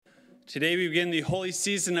Today we begin the holy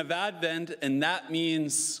season of Advent, and that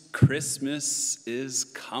means Christmas is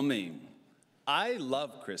coming. I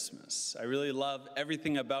love Christmas. I really love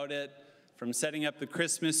everything about it, from setting up the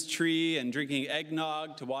Christmas tree and drinking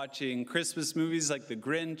eggnog to watching Christmas movies like The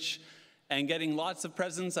Grinch and getting lots of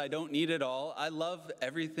presents I don't need at all. I love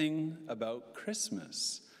everything about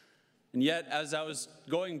Christmas. And yet, as I was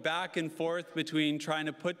going back and forth between trying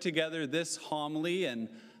to put together this homily and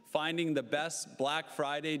finding the best Black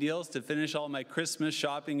Friday deals to finish all my Christmas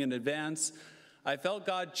shopping in advance, I felt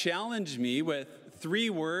God challenge me with 3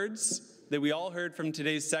 words that we all heard from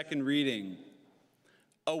today's second reading.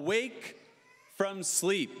 Awake from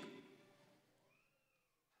sleep.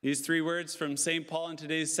 These 3 words from St. Paul in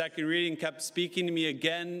today's second reading kept speaking to me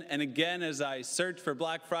again and again as I searched for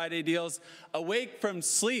Black Friday deals. Awake from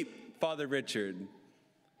sleep, Father Richard.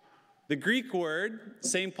 The Greek word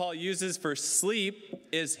St. Paul uses for sleep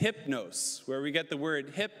is hypnos, where we get the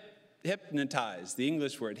word hypnotized, the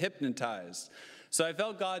English word hypnotized. So I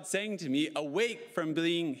felt God saying to me, awake from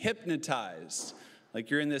being hypnotized, like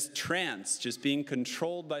you're in this trance, just being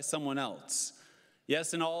controlled by someone else.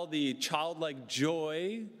 Yes, in all the childlike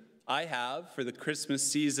joy I have for the Christmas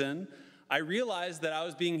season, I realized that I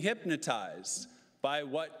was being hypnotized by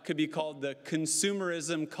what could be called the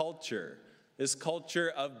consumerism culture, this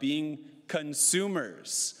culture of being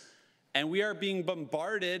consumers. And we are being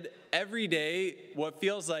bombarded every day, what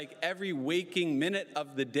feels like every waking minute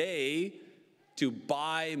of the day, to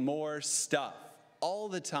buy more stuff all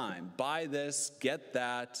the time. Buy this, get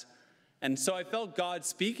that. And so I felt God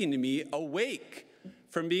speaking to me, awake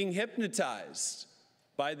from being hypnotized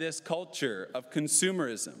by this culture of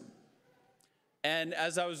consumerism. And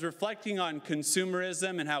as I was reflecting on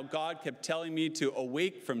consumerism and how God kept telling me to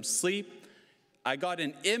awake from sleep, I got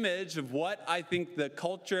an image of what I think the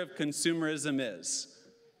culture of consumerism is.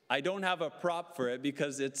 I don't have a prop for it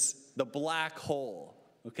because it's the black hole,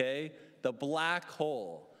 okay? The black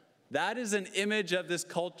hole. That is an image of this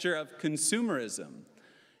culture of consumerism.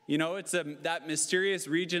 You know, it's that mysterious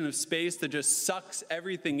region of space that just sucks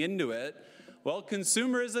everything into it. Well,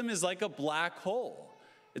 consumerism is like a black hole.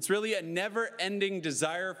 It's really a never-ending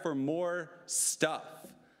desire for more stuff,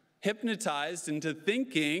 hypnotized into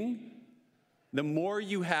thinking the more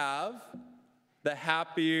you have, the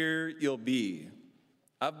happier you'll be.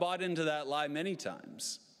 I've bought into that lie many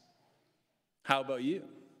times. How about you?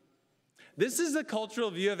 This is the cultural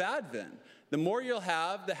view of Advent. The more you'll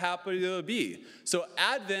have, the happier you'll be. So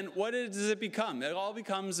Advent, what does it become? It all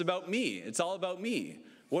becomes about me. It's all about me.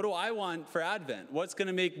 What do I want for Advent? What's going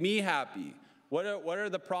to make me happy? What are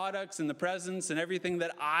the products and the presents and everything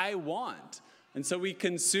that I want? And so we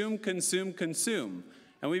consume.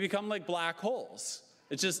 And we become like black holes.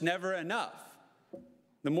 It's just never enough.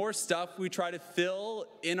 The more stuff we try to fill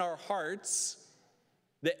in our hearts,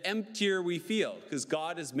 the emptier we feel, because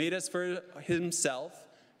God has made us for himself,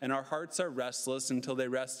 and our hearts are restless until they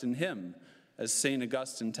rest in him, as St.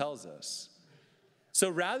 Augustine tells us. So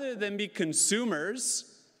rather than be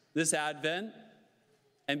consumers this Advent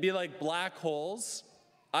and be like black holes,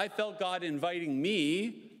 I felt God inviting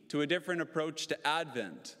me to a different approach to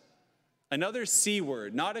Advent. Another C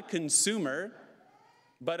word, not a consumer,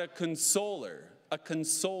 but a consoler, a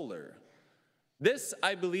consoler. This,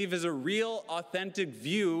 I believe, is a real, authentic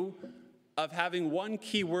view of having one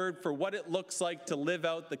key word for what it looks like to live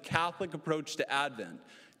out the Catholic approach to Advent,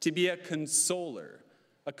 to be a consoler.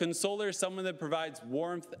 A consoler is someone that provides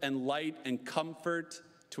warmth and light and comfort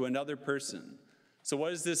to another person. So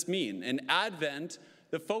what does this mean? In Advent,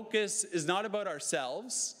 the focus is not about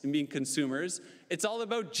ourselves and being consumers. It's all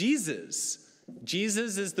about Jesus.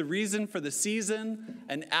 Jesus is the reason for the season,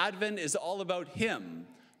 and Advent is all about him,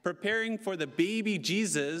 preparing for the baby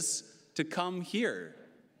Jesus to come here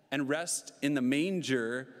and rest in the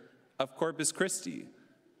manger of Corpus Christi.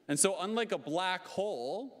 And so unlike a black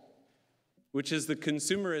hole, which is the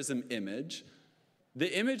consumerism image,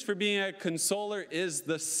 the image for being a consoler is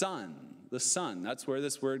the sun. The sun. That's where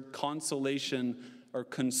this word consolation or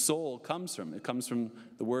console comes from. It comes from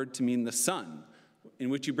the word to mean the sun, in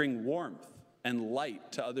which you bring warmth and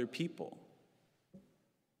light to other people.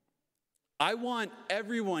 I want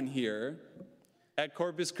everyone here at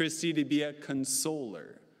Corpus Christi to be a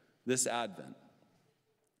consoler this Advent.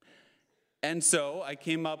 And so I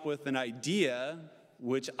came up with an idea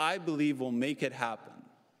which I believe will make it happen.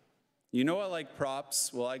 You know I like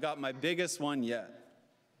props? Well, I got my biggest one yet.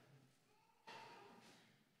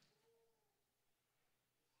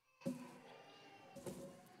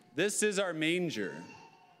 This is our manger.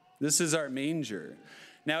 This is our manger.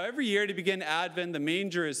 Now, every year to begin Advent, the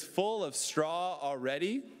manger is full of straw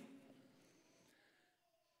already.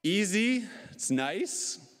 Easy, it's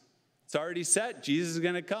nice, It's already set. Jesus is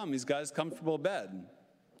going to come. He's got his comfortable bed.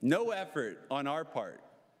 No effort on our part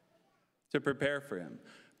to prepare for him.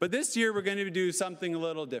 But this year, we're going to do something a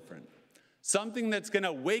little different. Something that's going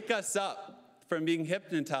to wake us up from being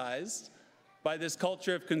hypnotized by this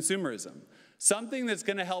culture of consumerism. Something that's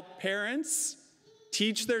going to help parents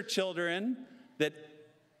teach their children that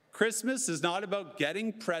Christmas is not about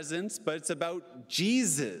getting presents, but it's about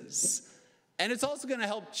Jesus. And it's also going to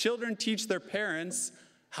help children teach their parents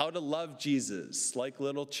how to love Jesus like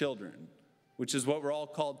little children, which is what we're all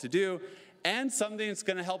called to do, and something that's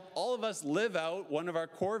going to help all of us live out one of our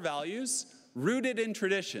core values, rooted in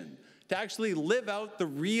tradition, to actually live out the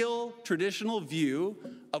real traditional view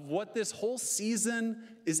of what this whole season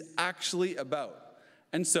is actually about.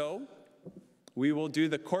 And so, we will do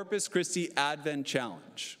the Corpus Christi Advent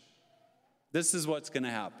Challenge. This is what's going to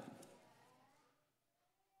happen.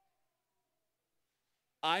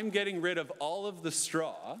 I'm getting rid of all of the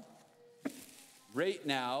straw right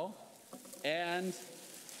now, and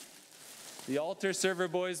the altar server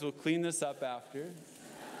boys will clean this up after.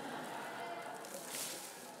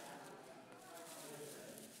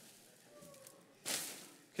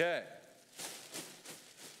 Okay.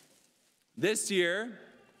 This year,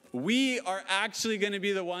 we are actually going to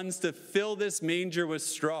be the ones to fill this manger with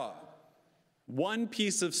straw. One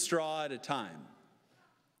piece of straw at a time.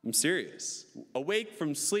 I'm serious. Awake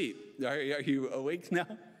from sleep. Are you awake now?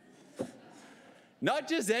 Not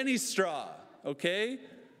just any straw, okay?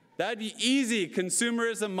 That'd be easy.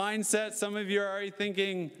 Consumerism mindset. Some of you are already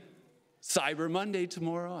thinking, Cyber Monday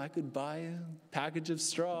tomorrow, I could buy a package of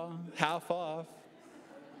straw, half off.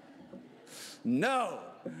 No.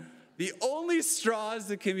 The only straws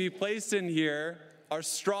that can be placed in here are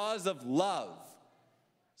straws of love.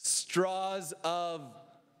 Straws of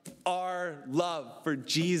our love for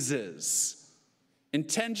Jesus.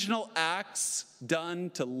 Intentional acts done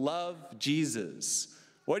to love Jesus.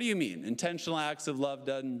 What do you mean? Intentional acts of love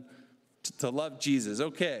done to love Jesus.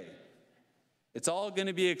 Okay. It's all going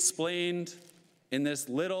to be explained in this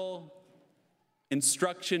little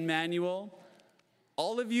instruction manual.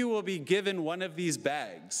 All of you will be given one of these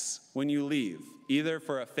bags when you leave. Either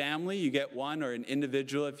for a family, you get one, or an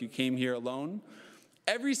individual if you came here alone.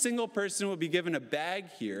 Every single person will be given a bag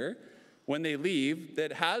here when they leave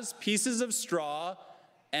that has pieces of straw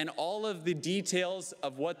and all of the details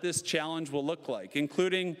of what this challenge will look like,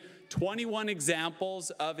 including 21 examples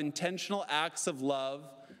of intentional acts of love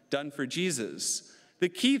done for Jesus. The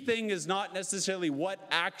key thing is not necessarily what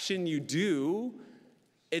action you do,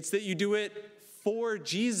 it's that you do it for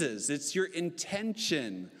Jesus. It's your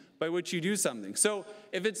intention by which you do something. So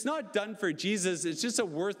if it's not done for Jesus, it's just a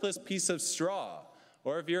worthless piece of straw.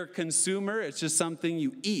 Or if you're a consumer, it's just something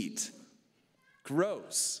you eat.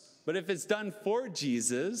 Gross. But if it's done for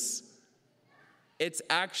Jesus, it's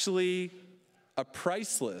actually a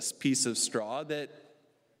priceless piece of straw that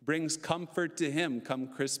brings comfort to him come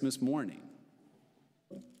Christmas morning.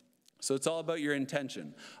 So it's all about your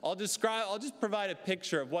intention. I'll just provide a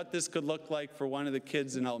picture of what this could look like for one of the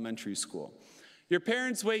kids in elementary school. Your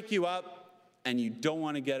parents wake you up and you don't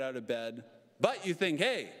want to get out of bed, but you think,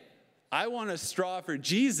 hey, I want a straw for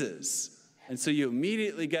Jesus. And so you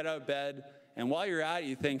immediately get out of bed, and while you're at it,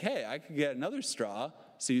 you think, hey, I could get another straw.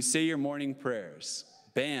 So you say your morning prayers.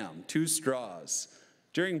 Bam, 2 straws.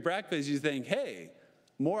 During breakfast, you think, hey,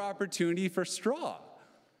 more opportunity for straw.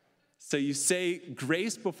 So you say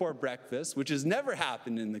grace before breakfast, which has never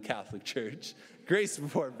happened in the Catholic Church. Grace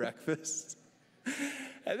before breakfast.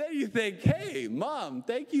 And then you think, hey, Mom,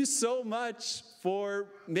 thank you so much for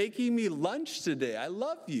making me lunch today. I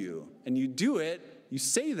love you. And you do it, you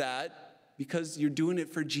say that because you're doing it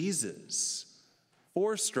for Jesus.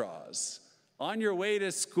 4 straws. On your way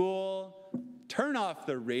to school, turn off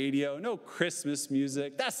the radio. No Christmas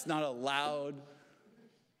music. That's not allowed.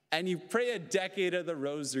 And you pray a decade of the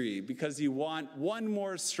rosary because you want one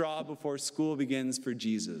more straw before school begins for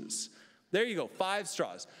Jesus. There you go, 5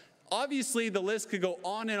 straws. Obviously, the list could go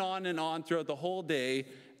on and on and on throughout the whole day,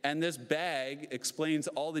 and this bag explains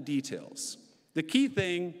all the details. The key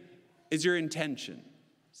thing is your intention.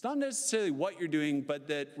 It's not necessarily what you're doing, but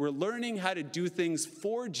that we're learning how to do things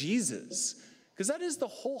for Jesus, because that is the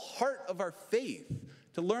whole heart of our faith,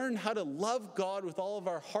 to learn how to love God with all of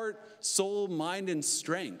our heart, soul, mind, and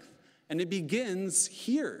strength. And it begins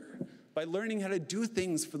here by learning how to do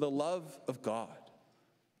things for the love of God.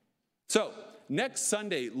 So, next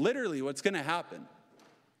Sunday, literally what's going to happen,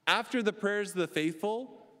 after the prayers of the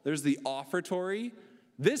faithful, there's the offertory.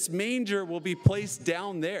 This manger will be placed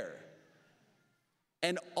down there.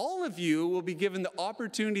 And all of you will be given the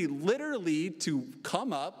opportunity literally to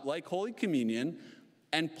come up, like Holy Communion,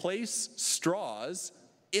 and place straws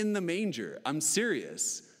in the manger. I'm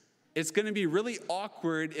serious. It's going to be really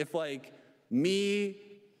awkward if like me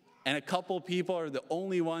and a couple people are the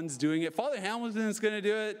only ones doing it. Father Hamilton is going to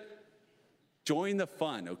do it. Join the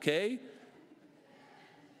fun, okay?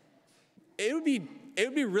 It would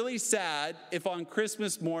be really sad if on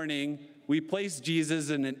Christmas morning we placed Jesus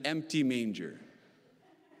in an empty manger.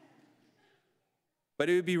 But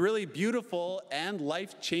it would be really beautiful and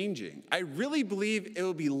life-changing. I really believe it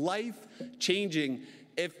will be life-changing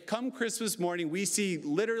if come Christmas morning we see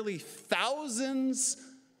literally thousands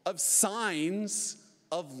of signs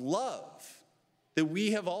of love that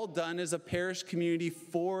we have all done as a parish community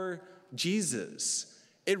for Jesus.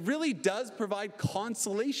 It really does provide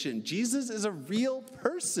consolation. Jesus is a real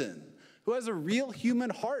person who has a real human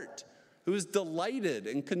heart, who is delighted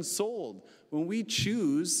and consoled when we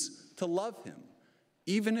choose to love him,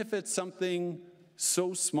 even if it's something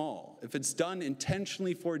so small. If it's done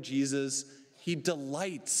intentionally for Jesus, he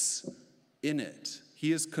delights in it.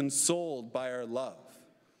 He is consoled by our love.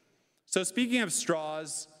 So speaking of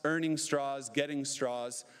straws, earning straws, getting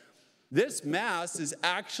straws, this Mass is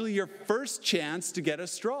actually your first chance to get a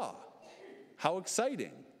straw. How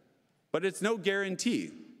exciting. But it's no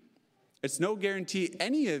guarantee. It's no guarantee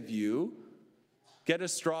any of you get a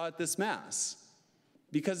straw at this Mass,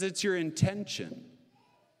 because it's your intention.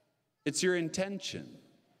 It's your intention.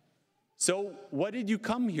 So what did you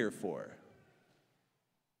come here for?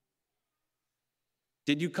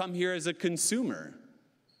 Did you come here as a consumer?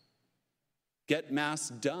 Get Mass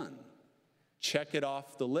done. Check it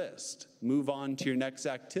off the list. Move on to your next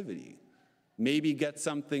activity. Maybe get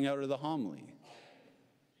something out of the homily.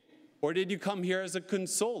 Or did you come here as a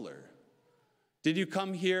consoler? Did you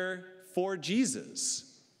come here for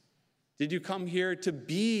Jesus? Did you come here to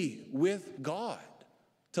be with God,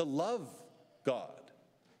 to love God?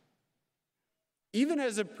 Even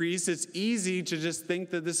as a priest, it's easy to just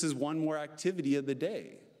think that this is one more activity of the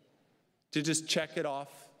day, to just check it off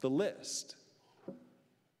the list.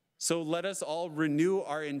 So let us all renew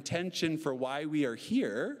our intention for why we are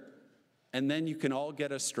here, and then you can all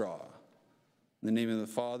get a straw. In the name of the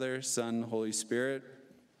Father, Son, Holy Spirit.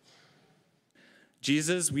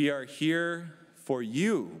 Jesus, we are here for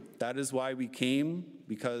you. That is why we came,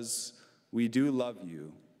 because we do love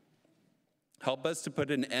you. Help us to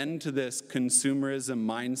put an end to this consumerism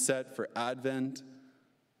mindset for Advent,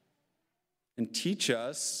 and teach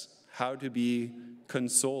us how to be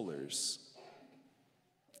consolers.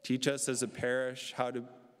 Teach us as a parish how to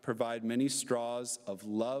provide many straws of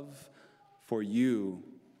love for you,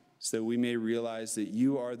 so that we may realize that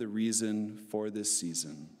you are the reason for this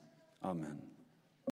season. Amen.